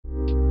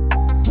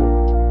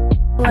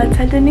let's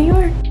head to New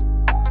York.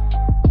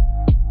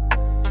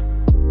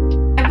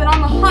 I've been on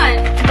the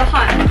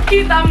hunt.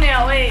 Cute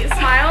thumbnail, wait,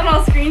 smile and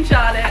I'll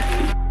screenshot it.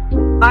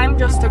 I'm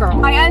just a girl.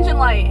 My engine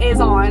light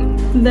is on.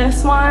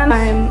 This one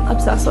I'm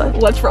obsessed with.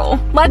 Let's roll.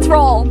 Let's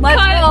roll.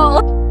 Let's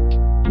roll.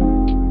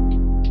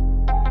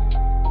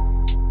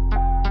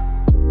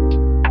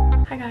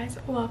 Hi guys,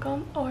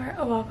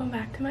 welcome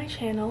back to my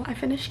channel. I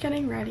finished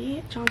getting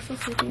ready. John's still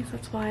sleeping, so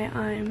that's why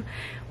I'm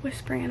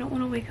whispering. I don't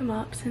want to wake him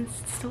up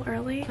since it's still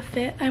early. The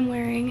fit, I'm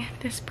wearing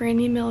this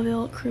Brandy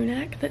Melville crew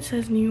neck that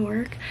says New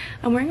York.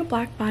 I'm wearing a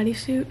black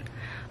bodysuit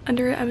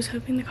under it. I was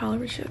hoping the collar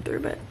would show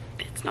through, but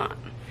it's not.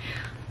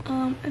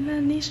 And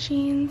then these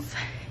jeans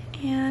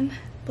and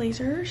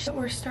blazers.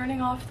 We're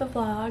starting off the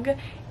vlog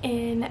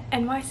in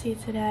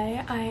NYC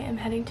today. I am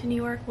heading to New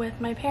York with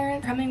my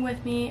parents, coming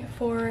with me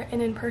for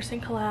an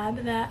in-person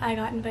collab that I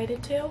got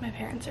invited to. My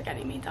parents are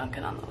getting me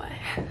Dunkin' on the way.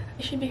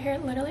 They should be here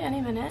literally any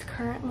minute. It's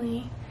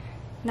currently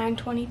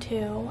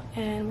 9:22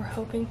 and we're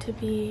hoping to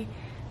be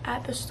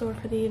at the store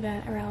for the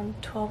event around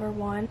 12 or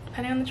 1,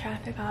 depending on the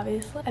traffic,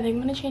 obviously. I think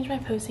I'm gonna change my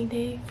posting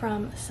day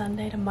from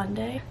Sunday to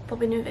Monday. There'll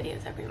be new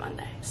videos every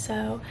Monday,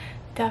 so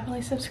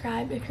definitely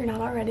subscribe if you're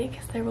not already,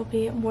 because there will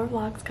be more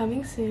vlogs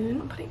coming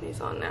soon. I'm putting these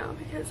on now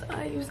because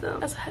I use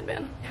them as a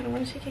headband. I kind of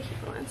want to take a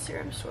cute little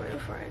Instagram story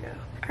before I go.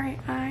 All right,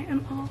 I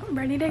am all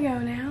ready to go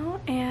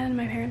now, and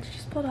my parents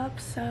just pulled up,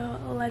 so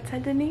let's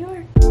head to New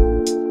York.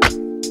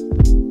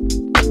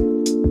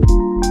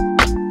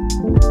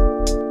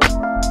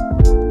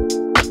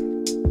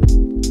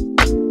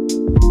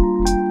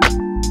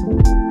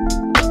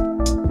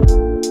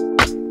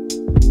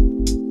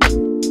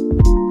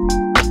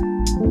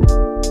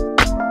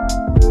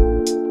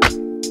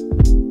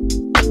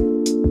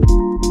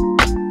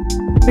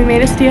 We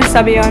made it to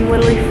DSW. I'm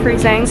literally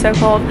freezing, so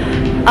cold.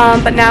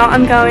 But now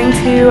I'm going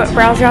to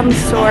browse around the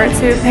store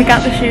to pick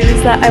out the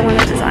shoes that I want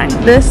to design.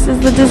 This is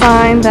the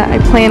design that I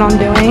plan on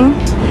doing,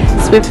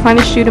 so we have to find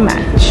a shoe to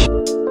match.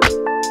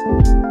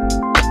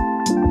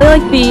 I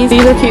like these.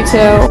 These are cute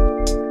too.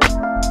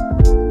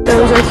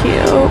 Those are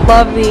cute.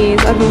 Love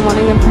these. I've been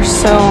wanting them for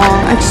so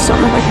long. I just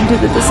don't know if I can do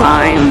the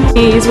design.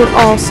 These would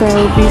also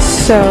be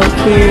so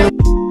cute.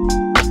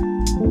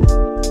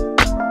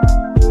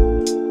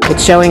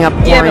 It's showing up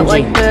orangey. Yeah, but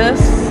like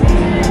this.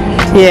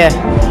 Yeah.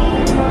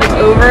 Like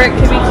over it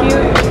could be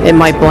cute. It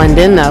might blend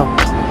in though.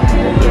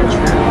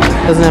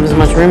 Yeah, doesn't have as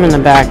much room in the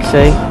back,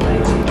 see?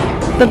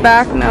 The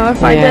back, no.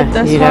 If I did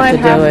this one, I'd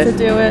have to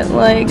do it.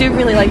 Like, I do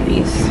really like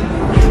these.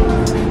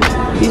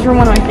 These were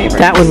one of my favorites.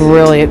 That would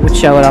really, it would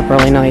show it up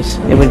really nice.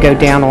 It would go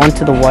down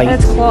onto the white. And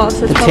it's cloth,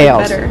 so it's probably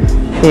tails. Better.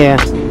 Yeah.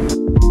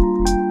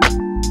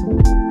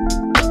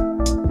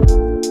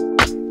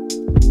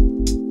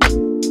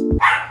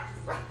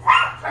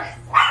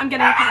 I'm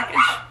getting a package.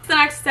 It's the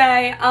next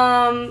day.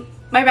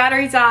 My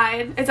battery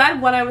died. It died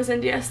when I was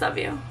in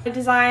DSW. I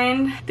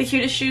designed the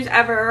cutest shoes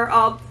ever.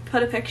 I'll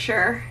put a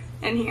picture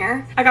in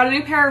here. I got a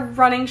new pair of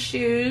running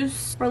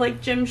shoes, or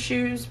like gym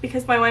shoes,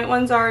 because my white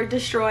ones are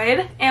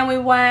destroyed. And we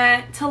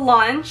went to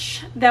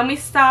lunch. Then we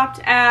stopped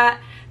at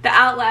the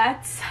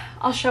outlets.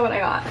 I'll show what I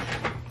got.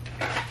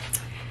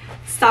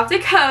 Stopped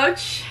at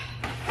Coach.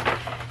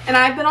 And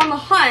I've been on the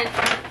hunt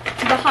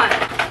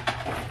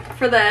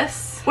for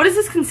this. What is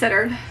this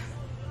considered?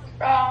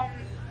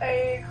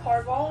 A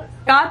card wallet.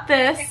 Got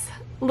this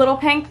little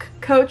pink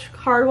Coach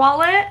card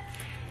wallet.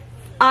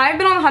 I've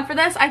been on the hunt for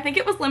this. I think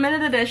it was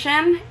limited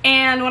edition,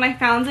 and when I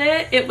found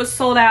it, it was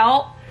sold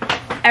out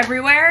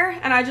everywhere,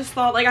 and I just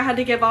thought like I had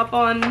to give up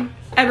on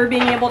ever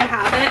being able to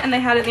have it, and they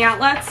had it in the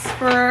outlets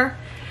for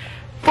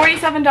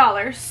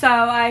 $47, so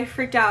I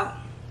freaked out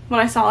when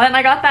I saw it, and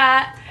I got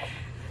that.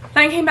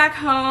 Then I came back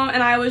home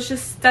and I was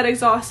just dead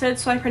exhausted,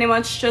 so I pretty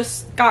much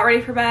just got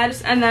ready for bed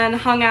and then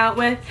hung out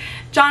with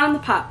John and the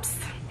pups.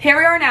 Here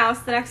we are now.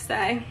 It's the next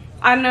day.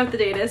 I don't know what the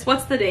date is.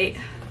 What's the date?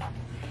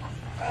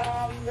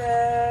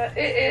 It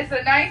is the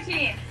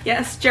 19th.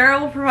 Yes,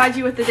 Jared will provide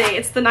you with the date.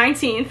 It's the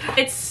 19th.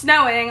 It's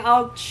snowing.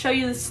 I'll show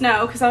you the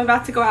snow because I'm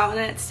about to go out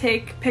in it to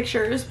take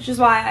pictures, which is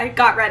why I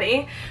got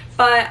ready.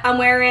 But I'm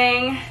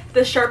wearing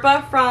the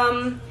Sherpa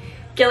from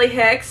Gilly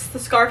Hicks. The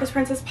scarf is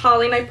Princess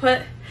Polly, and I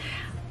put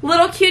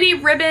little cutie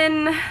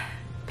ribbon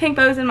pink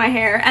bows in my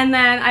hair, and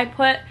then I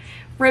put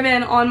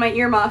ribbon on my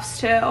earmuffs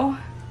too, and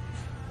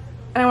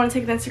I want to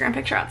take an Instagram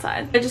picture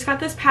outside. I just got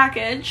this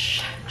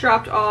package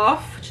dropped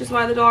off, which is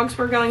why the dogs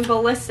were going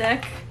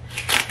ballistic.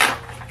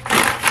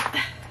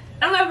 I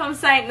don't know if I'm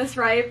saying this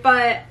right,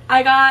 but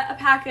I got a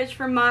package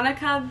from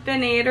Monica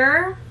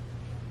Benader.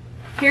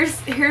 Here's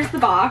the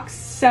box,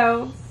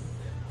 so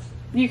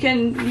you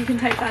can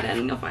type that in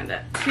and you'll find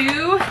it.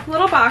 2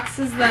 little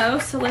boxes though,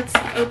 so let's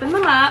open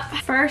them up.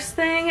 First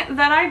thing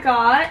that I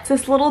got is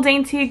this little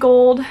dainty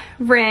gold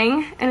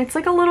ring, and it's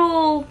like a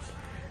little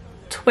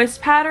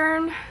twist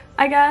pattern,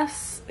 I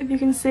guess, if you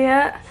can see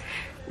it.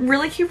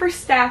 Really cute for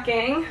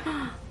stacking.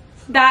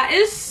 That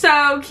is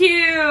so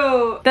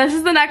cute. This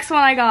is the next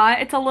one I got.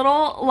 It's a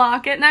little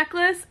locket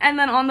necklace, and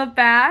then on the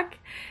back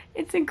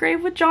it's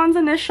engraved with John's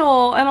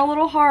initial and a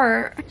little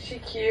heart.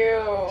 She's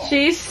cute.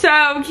 She's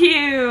so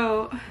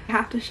cute. I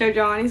have to show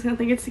John. He's gonna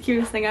think it's the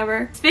cutest thing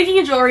ever. Speaking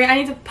of jewelry, I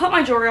need to put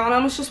my jewelry on. I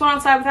almost just went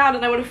outside without it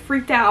and I would have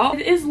freaked out.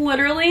 It is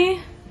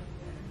literally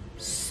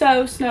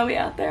so snowy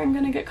out there. I'm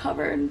gonna get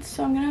covered,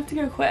 so I'm gonna have to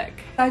go quick.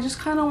 I just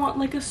kind of want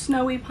like a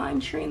snowy pine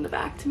tree in the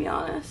back, to be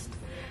honest.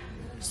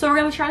 So we're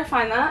gonna try to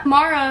find that.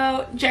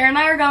 Tomorrow, Jared and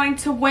I are going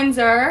to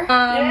Windsor.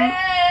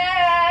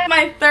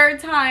 My third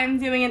time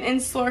doing an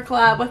in-store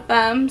collab with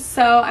them,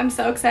 so I'm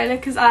so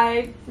excited because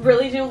I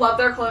really do love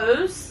their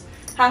clothes.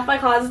 Half my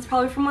closet's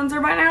probably from Windsor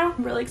by now.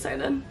 I'm really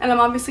excited. And I'm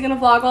obviously gonna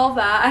vlog all of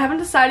that. I haven't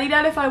decided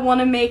yet if I want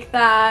to make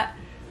that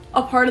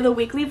a part of the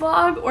weekly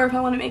vlog or if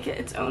I want to make it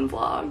its own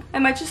vlog. I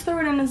might just throw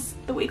it in as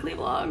the weekly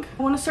vlog.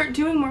 I want to start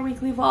doing more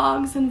weekly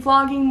vlogs and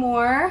vlogging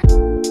more.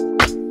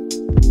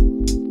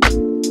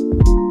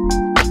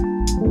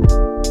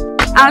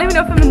 I don't even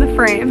know if I'm in the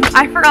frame.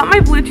 I forgot my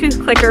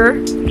Bluetooth clicker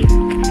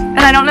and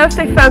I don't know if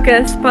they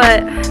focus,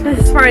 but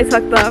this is where I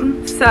took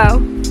them. So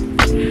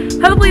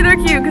hopefully they're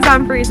cute because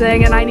I'm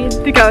freezing and I need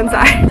to go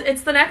inside.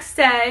 It's the next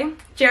day.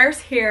 Jared's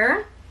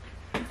here.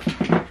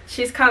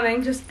 She's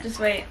coming. Just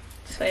wait.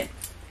 Just wait.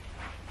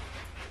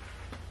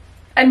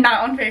 And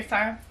not on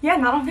FaceTime. Yeah,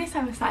 not on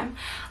FaceTime this time.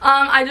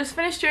 I just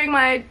finished doing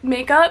my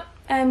makeup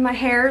and my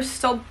hair is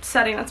still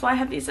setting. That's why I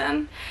have these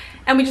in.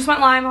 And we just went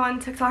live on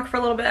TikTok for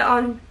a little bit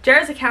on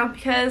Jared's account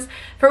because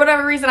for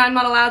whatever reason I'm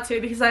not allowed to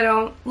because I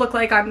don't look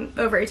like I'm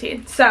over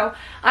 18. So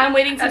I'm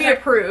waiting to be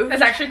approved.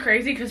 That's actually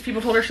crazy because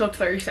people told her she looked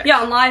 36.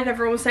 Yeah, on live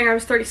everyone was saying I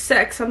was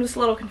 36. So I'm just a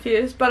little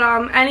confused. But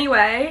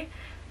anyway,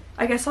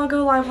 I guess I'll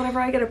go live whenever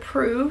I get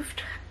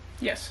approved.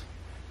 Yes.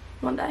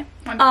 One day.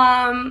 But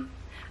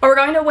we're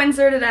going to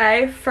Windsor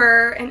today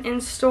for an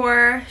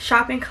in-store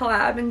shopping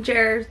collab and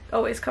Jared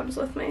always comes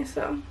with me,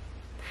 so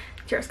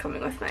Jared's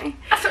coming with me.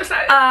 I'm so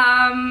excited.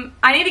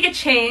 I need to get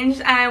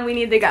changed and we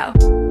need to go.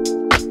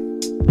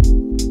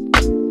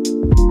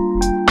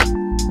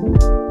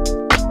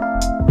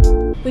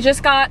 We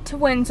just got to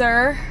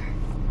Windsor.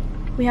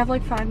 We have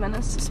like 5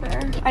 minutes to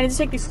spare. I need to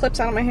take these clips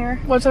out of my hair.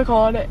 What's it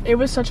called? It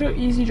was such an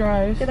easy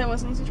drive. Yeah, that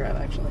was an easy drive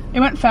actually. It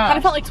went fast. Kind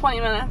of felt like 20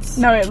 minutes.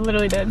 No, it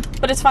literally did.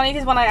 But it's funny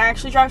because when I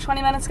actually drive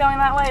 20 minutes going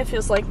that way, it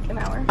feels like an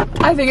hour.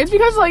 I think it's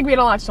because like we had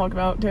a lot to talk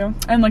about too.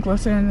 And like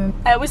listen and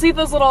I always leave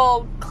those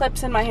little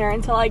clips in my hair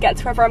until I get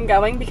to wherever I'm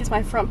going because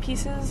my front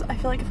pieces, I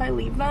feel like if I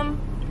leave them,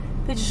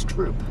 they just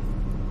droop.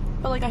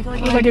 But like I feel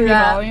like when I do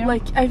that,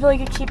 like I feel like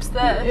it keeps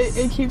this.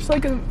 It keeps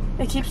like a...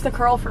 It keeps the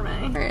curl for me.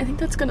 Alright, I think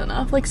that's good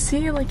enough. Like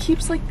see, it like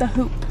keeps like the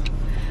hoop.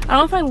 I don't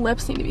know if my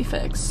lips need to be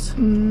fixed. I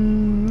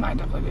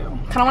definitely do.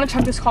 Kind of want to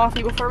chug this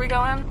coffee before we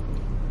go in.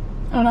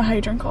 I don't know how you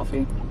drink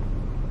coffee.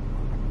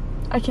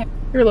 I can't.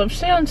 Your lips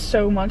stay on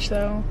so much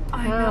though.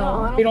 I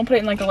know. You don't put it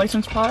in like a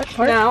licensed part?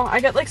 No,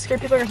 I get like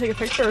scared people are gonna take a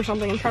picture or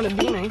something and try to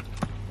be me.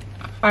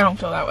 I don't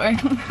feel that way.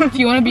 If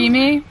you want to be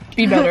me,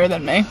 be better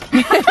than me.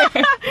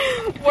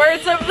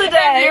 Words of the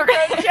day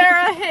from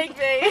Jara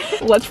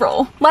Higby. Let's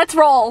roll. Let's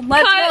roll.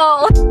 Let's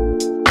roll.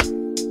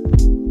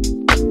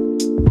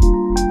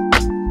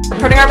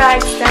 Putting our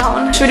bags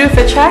down. Should we do a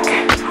fit check?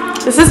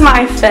 This is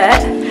my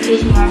fit.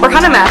 We're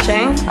kind of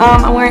matching.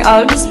 I'm wearing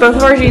Uggs. Both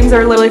of our jeans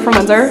are literally from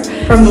Windsor.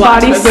 From the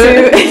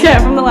bodysuit. Yeah,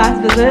 from the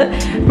last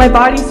visit. My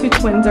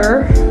bodysuit's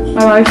Windsor.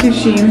 My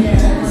bodysuit's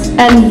Shein.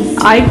 And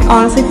I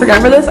honestly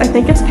forgot for this. I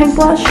think it's pink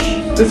blush.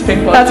 This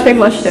pink blush. That's pink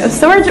blush too.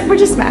 So we're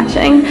just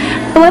matching.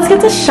 But let's get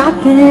to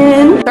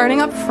shopping.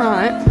 Starting up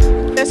front.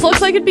 This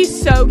looks like it'd be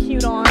so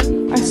cute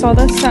on. I saw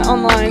this set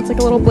online. It's like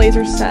a little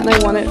blazer set and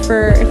I want it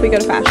for if we go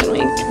to Fashion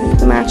Week.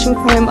 The matching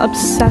I'm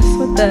obsessed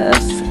with this.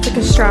 It's like a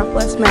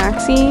strapless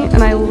maxi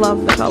and I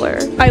love the color.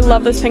 I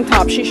love this pink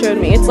top she showed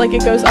me. It's like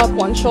it goes up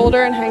one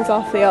shoulder and hangs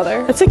off the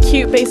other. It's a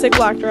cute basic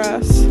black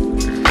dress.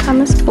 On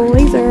this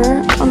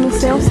blazer on the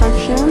sale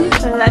section.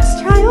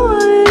 Let's try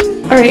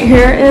on. Alright,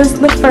 here is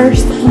the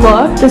first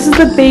look. This is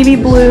the baby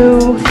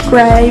blue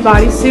gray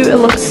bodysuit. It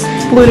looks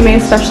blue to me,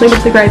 especially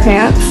with the gray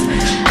pants.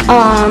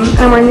 And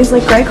I'm wearing these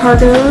like gray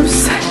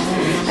cargos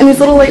and these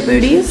little white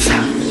booties.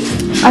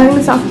 I think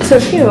this outfit's so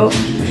cute.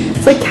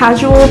 It's like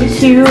casual but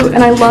cute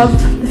and I love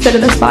the fit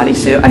of this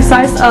bodysuit. I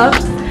sized up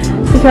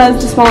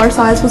because the smaller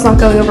size was not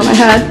going over my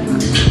head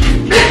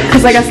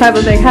because I guess I have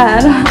a big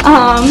head.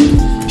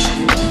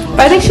 But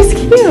I think she's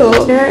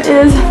cute. Here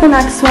is the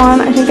next one.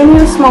 I think I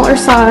need a smaller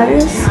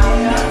size,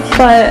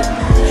 but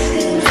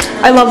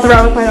I love the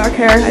red with my dark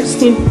hair. I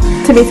just need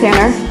to be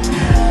tanner.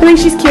 I think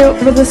she's cute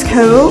with this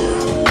coat.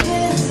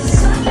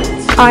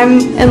 I'm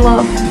in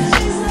love.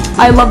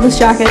 I love this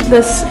jacket.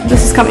 This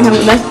is coming home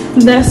with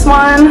me. This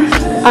one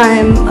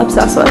I'm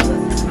obsessed with.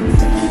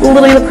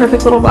 Literally the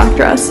perfect little black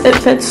dress. It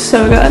fits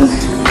so good.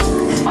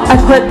 I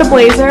put the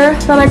blazer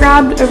that I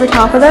grabbed over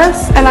top of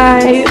this and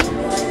I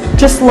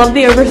just love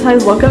the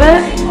oversized look of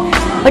it.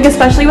 Like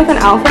especially with an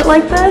outfit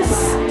like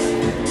this.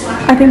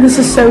 I think this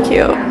is so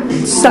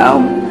cute. So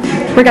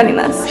we're getting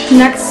this.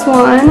 Next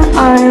one,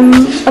 I'm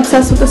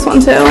obsessed with this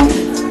one too.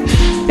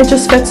 It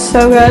just fits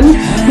so good.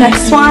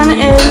 Next one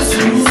is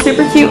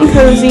super cute and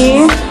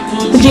cozy.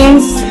 The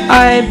jeans,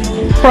 I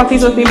brought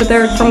these with me, but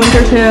they're from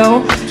winter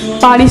too.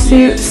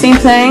 Bodysuit, same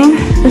thing.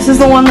 This is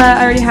the one that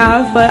I already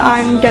have, but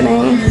I'm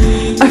getting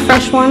a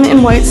fresh one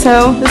in white,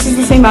 so this is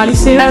the same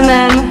bodysuit. And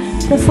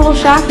then this little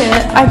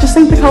jacket. I just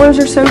think the colors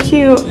are so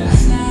cute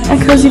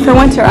and cozy for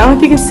winter. I don't know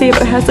if you can see it,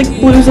 but it has like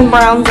blues and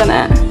browns in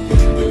it.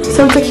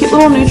 So it's a cute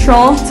little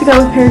neutral to go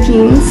with a pair of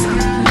jeans.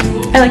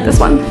 I like this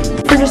one.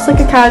 For just like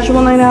a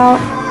casual night out.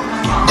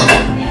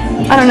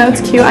 I don't know,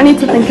 it's cute. I need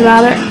to think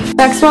about it.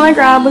 Next one I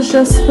grabbed was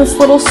just this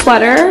little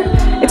sweater.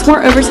 It's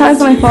more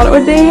oversized than I thought it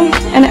would be.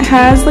 And it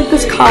has like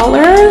this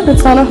collar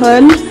that's not a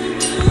hood.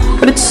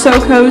 But it's so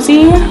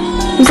cozy.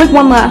 There's like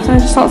one left and I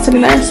just saw it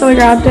sitting there, so I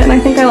grabbed it and I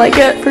think I like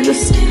it for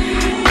just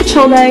a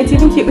chill day. It's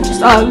even cute with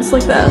just Uggs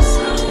like this.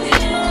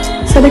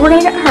 So I think we're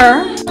gonna get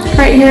her.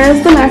 Right here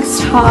is the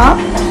next top.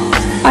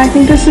 I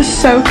think this is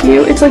so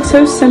cute. It's like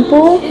so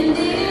simple,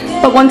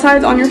 but one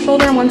side's on your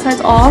shoulder and one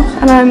side's off,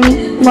 and I'm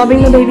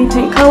loving the baby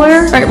pink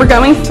color. All right, we're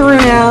going through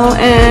now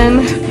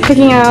and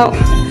picking out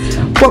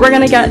what we're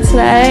gonna get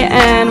today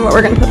and what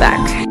we're gonna put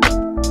back.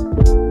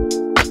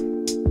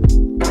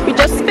 We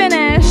just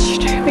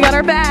finished. We got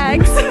our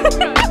bags.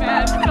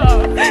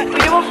 We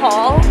do a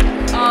haul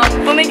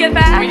when we get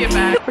back.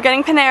 We're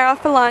getting Panera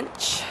for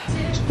lunch.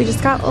 We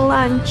just got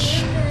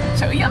lunch.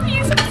 So yummy.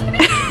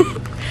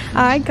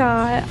 I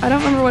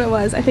don't remember what it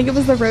was. I think it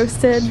was the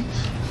roasted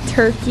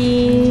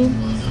turkey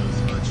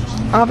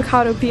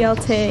avocado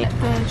BLT.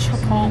 The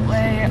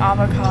Chipotle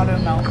avocado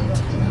melt.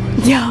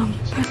 Yum.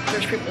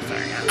 There's people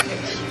staring at me.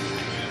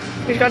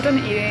 We just got done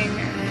eating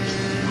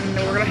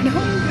and we're gonna head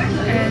home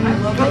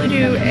and we'll probably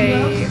do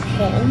a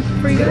haul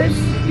for you guys. So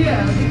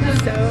yeah.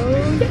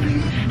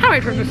 How do I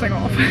turn this thing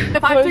off?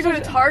 If I have to go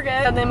to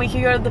Target, and then we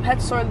can go to the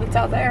pet store that's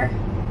out there.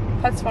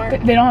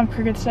 PetSmart. They don't have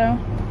crickets though.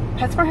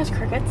 PetSmart has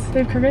crickets?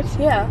 They have crickets?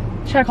 Yeah.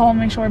 Should I call them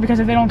and make sure? Because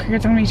if they don't have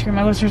crickets, I'm gonna be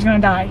screaming. My lizard's gonna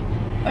die.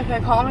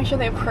 Okay, call and make sure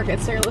they have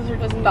crickets so your lizard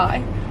doesn't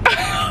die.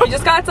 We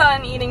just got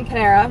done eating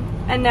Panera,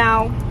 and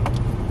now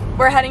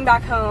we're heading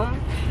back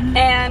home,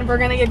 and we're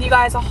gonna give you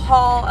guys a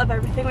haul of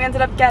everything we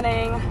ended up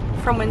getting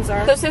from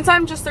Windsor. So since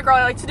I'm just a girl,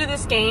 I like to do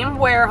this game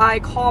where I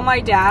call my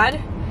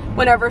dad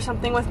whenever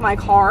something with my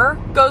car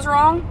goes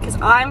wrong, because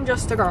I'm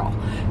just a girl.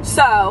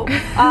 So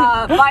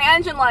my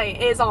engine light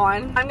is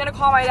on. I'm gonna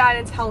call my dad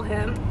and tell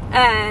him,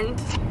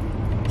 and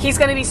he's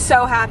gonna be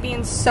so happy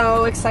and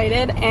so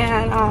excited,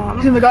 and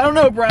He's like, I don't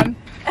know, Bren.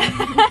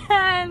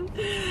 and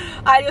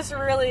I just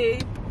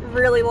really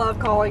love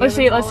calling Let's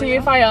him. see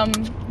if I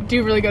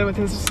do really good with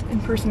his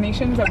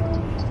impersonations.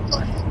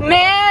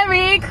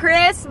 Merry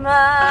Christmas.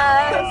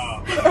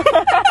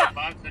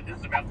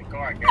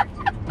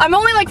 I'm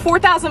only like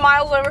 4,000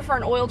 miles over for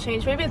an oil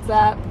change. Maybe it's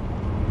that.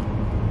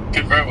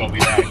 Could very well be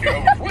that. You're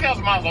over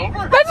 4,000 miles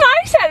over? That's what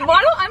I said.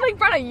 Why don't I'm like,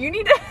 Brenna, you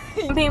need to.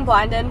 I'm being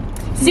blinded.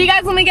 See you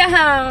guys when we get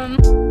home.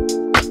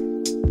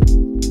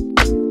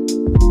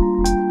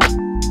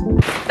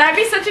 That'd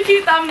be such a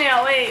cute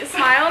thumbnail. Wait,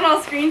 smile and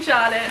I'll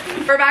screenshot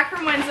it. We're back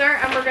from Windsor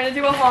and we're gonna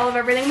do a haul of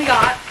everything we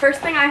got.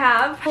 First thing I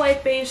have, a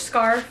light beige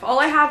scarf. All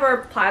I have are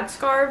plaid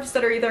scarves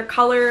that are either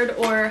colored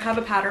or have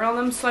a pattern on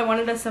them, so I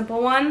wanted a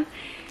simple one.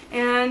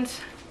 And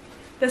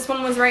this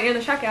one was right near the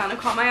checkout and it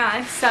caught my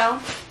eye, so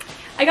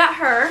I got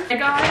her. I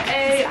got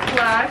a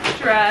black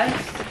dress.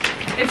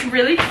 It's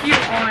really cute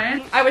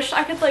on. I wish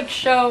I could like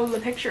show the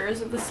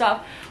pictures of the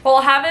stuff. Well,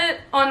 I'll have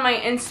it on my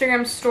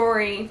Instagram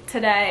story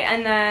today,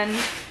 and then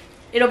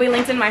it'll be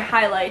linked in my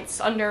highlights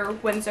under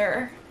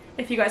Windsor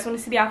if you guys want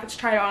to see the outfits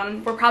tried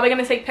on. We're probably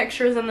going to take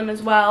pictures in them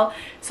as well,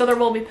 so there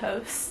will be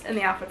posts in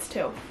the outfits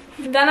too.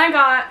 Then I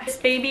got this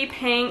baby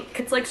pink.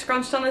 It's like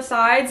scrunched on the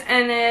sides,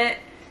 and it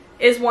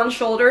is one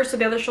shoulder, so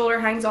the other shoulder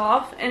hangs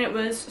off, and it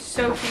was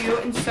so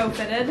cute and so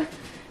fitted.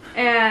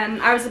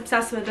 And I was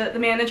obsessed with it. The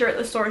manager at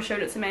the store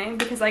showed it to me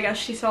because I guess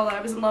she saw that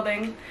I was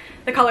loving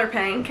the color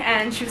pink,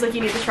 and she was like,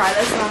 you need to try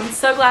this, and I'm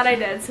so glad I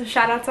did, so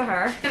shout out to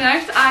her. And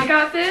next I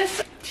got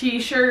this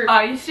t-shirt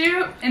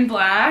bodysuit in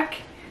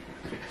black.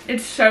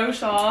 It's so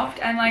soft,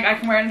 and like I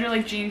can wear it under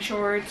like jean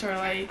shorts or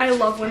like. I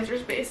love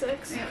Windsor's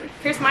basics. Yeah.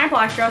 Here's my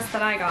black dress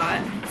that I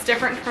got. It's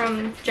different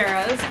from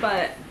Jera's,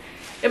 but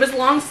it was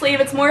long sleeve.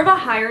 It's more of a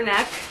higher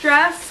neck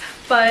dress,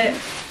 but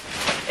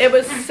it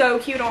was so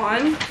cute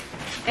on.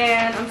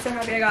 And I'm so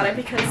happy I got it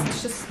because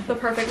it's just the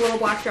perfect little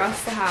black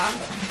dress to have.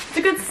 It's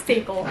a good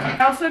staple.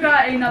 I also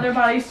got another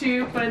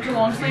bodysuit, but it's a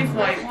long sleeve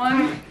white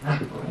one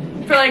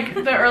for like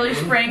the early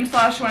spring /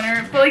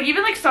 winter. But like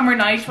even like summer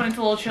nights when it's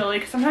a little chilly,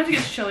 because sometimes it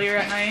gets chillier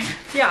at night.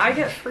 Yeah, I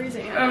get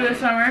freezing over the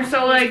summer.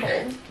 So like,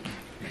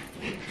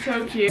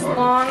 so cute.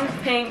 Long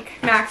pink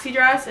maxi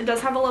dress. It does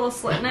have a little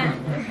slit in it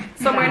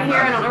somewhere in here.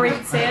 I don't know where you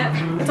can see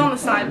it. It's on the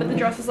side, but the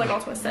dress is like all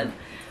twisted.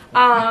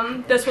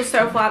 This was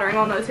so flattering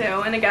on though too,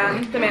 and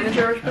again the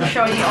manager was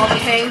showing me all the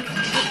pink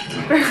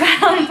for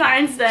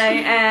Valentine's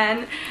Day,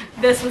 and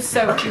this was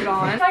so cute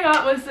on. What I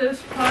got was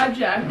this plaid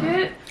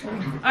jacket.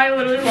 I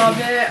literally loved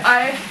it.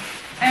 I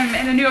am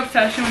in a new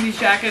obsession with these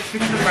jackets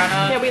because of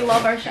Brenna. Yeah, we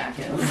love our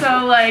jackets.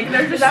 So like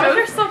they're just is that what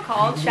they're still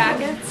called?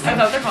 Jackets? I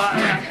thought they're called.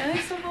 Are they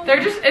still called?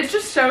 They're just, it's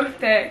just so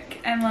thick,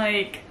 and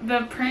like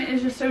the print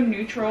is just so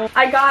neutral.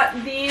 I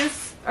got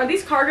these. Are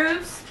these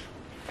cargos?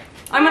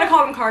 I'm gonna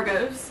call them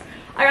cargos.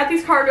 I got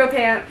these cargo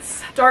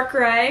pants, dark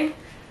gray,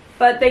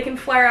 but they can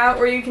flare out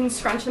or you can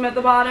scrunch them at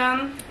the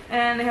bottom,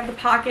 and they have the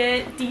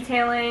pocket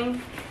detailing,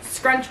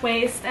 scrunch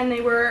waist, and they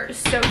were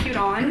so cute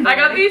on. I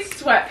got these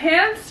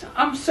sweatpants.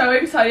 I'm so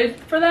excited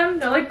for them.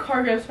 They're like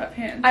cargo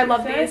sweatpants. I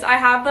love these. I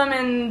have them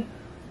in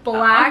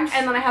black,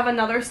 and then I have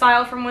another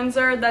style from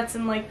Windsor that's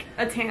in like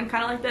a tan,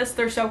 kind of like this.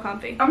 They're so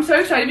comfy. I'm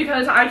so excited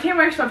because I can't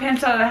wear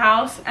sweatpants out of the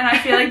house, and I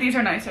feel like these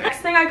are nicer.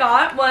 Next thing I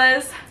got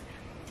was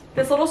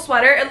this little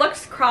sweater. It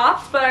looks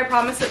cropped, but I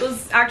promise it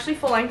was actually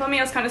full length on me.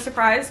 I was kind of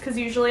surprised because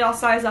usually I'll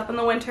size up in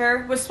the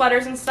winter with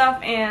sweaters and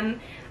stuff, and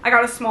I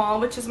got a small,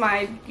 which is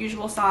my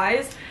usual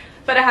size.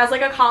 But it has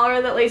like a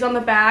collar that lays on the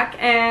back,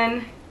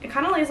 and it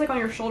kind of lays like on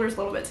your shoulders a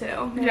little bit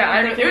too.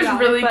 Yeah, it was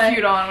really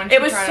cute on when she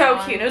it was tried so it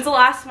on. cute. It was the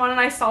last one, and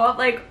I saw it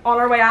like on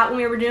our way out when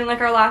we were doing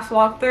like our last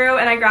walkthrough,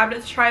 and I grabbed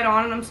it to try it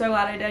on, and I'm so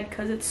glad I did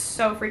because it's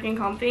so freaking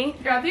comfy.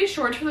 I got these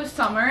shorts for the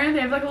summer. They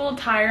have like a little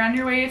tie around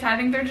your waist. I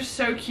think they're just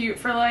so cute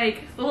for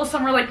like little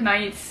summer like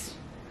nights.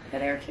 Yeah,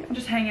 they are cute.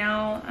 Just hang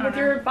out. With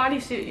your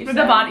bodysuit, you with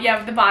said. the body, yeah,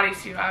 with the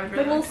bodysuit. I was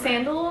really the little into it.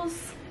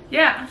 sandals.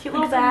 Yeah, Cute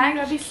little bag.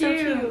 That'd be so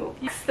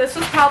cute. This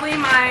was probably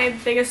my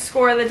biggest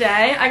score of the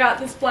day. I got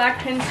this black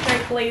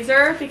pinstripe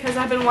blazer because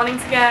I've been wanting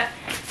to get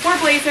more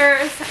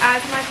blazers to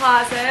add to my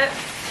closet,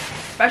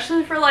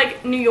 especially for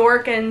like New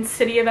York and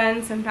city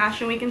events and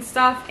fashion week and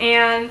stuff.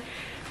 And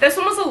this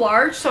one was a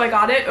large, so I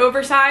got it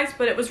oversized,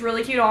 but it was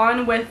really cute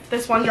on with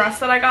this one dress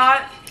that I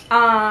got.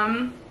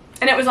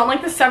 And it was on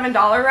like the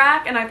 $7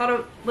 rack, and I thought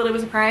it literally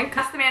was a prank.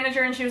 I asked the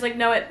manager, and she was like,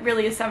 no, it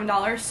really is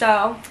 $7,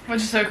 so.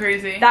 Which is so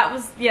crazy. That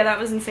was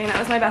insane. That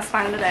was my best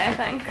find of the day, I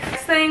think.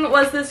 Next thing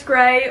was this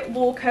gray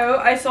wool coat.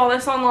 I saw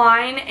this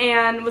online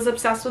and was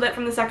obsessed with it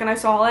from the second I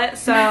saw it.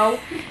 So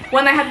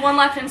when they had one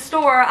left in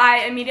store, I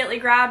immediately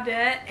grabbed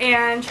it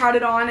and tried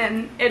it on,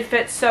 and it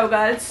fits so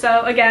good.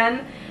 So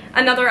again,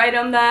 another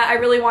item that I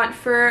really want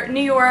for New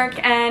York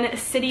and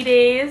city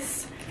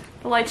days.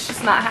 The light's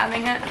just not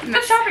having it.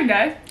 Good shopping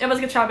day. It was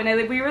a good shopping day.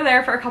 Like, we were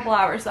there for a couple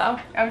hours though.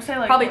 I would say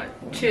like probably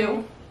what,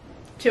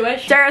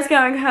 two-ish. Jara's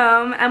going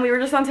home, and we were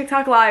just on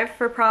TikTok live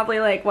for probably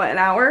like what, an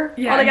hour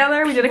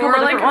altogether. We did a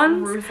couple different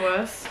ones.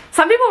 Ruthless.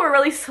 Some people were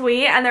really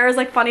sweet, and there was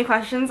like funny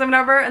questions and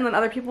whatever, and then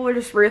other people were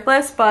just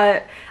ruthless.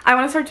 But I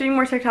want to start doing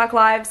more TikTok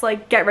lives,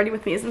 like get ready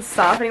with me's and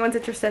stuff. If anyone's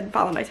interested,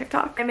 follow my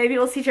TikTok, and maybe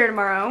we'll see Jara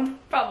tomorrow.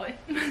 Probably.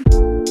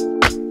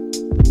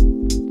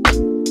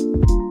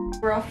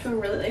 We're off to a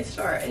really late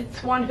start. It's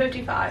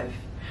 1:55.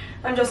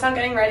 I'm just not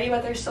getting ready,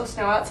 but there's still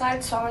snow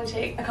outside, so I'm going to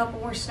take a couple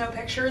more snow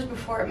pictures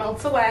before it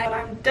melts away. When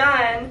I'm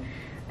done,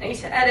 I need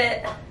to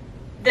edit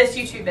this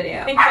YouTube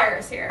video. I think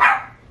Jara's here.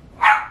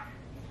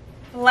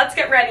 Let's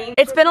get ready.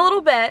 It's been a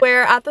little bit.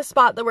 We're at the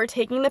spot that we're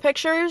taking the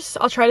pictures.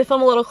 I'll try to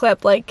film a little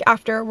clip like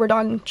after we're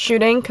done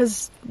shooting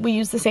because we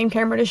use the same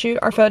camera to shoot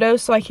our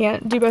photos, so I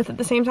can't do both at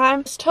the same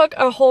time. Just took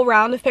a whole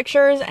round of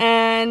pictures,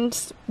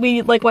 and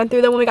we like went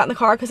through them when we got in the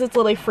car because it's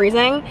literally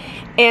freezing,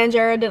 and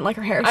Jara didn't like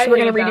her hair, so we're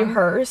gonna redo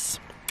hers.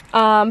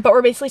 But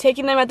we're basically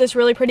taking them at this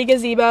really pretty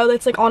gazebo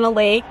that's like on a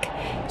lake.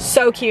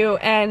 So cute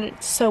and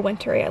so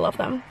wintry. I love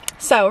them.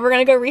 So we're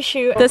gonna go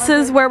reshoot. This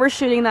is where we're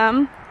shooting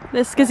them.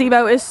 This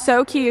gazebo is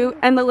so cute,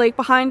 and the lake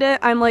behind it,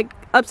 I'm like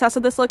obsessed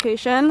with this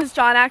location.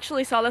 John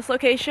actually saw this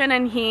location,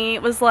 and he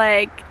was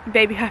like,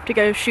 babe, you have to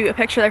go shoot a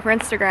picture there for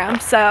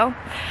Instagram. So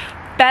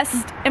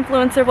best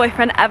influencer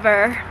boyfriend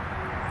ever.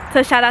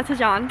 So shout out to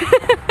John.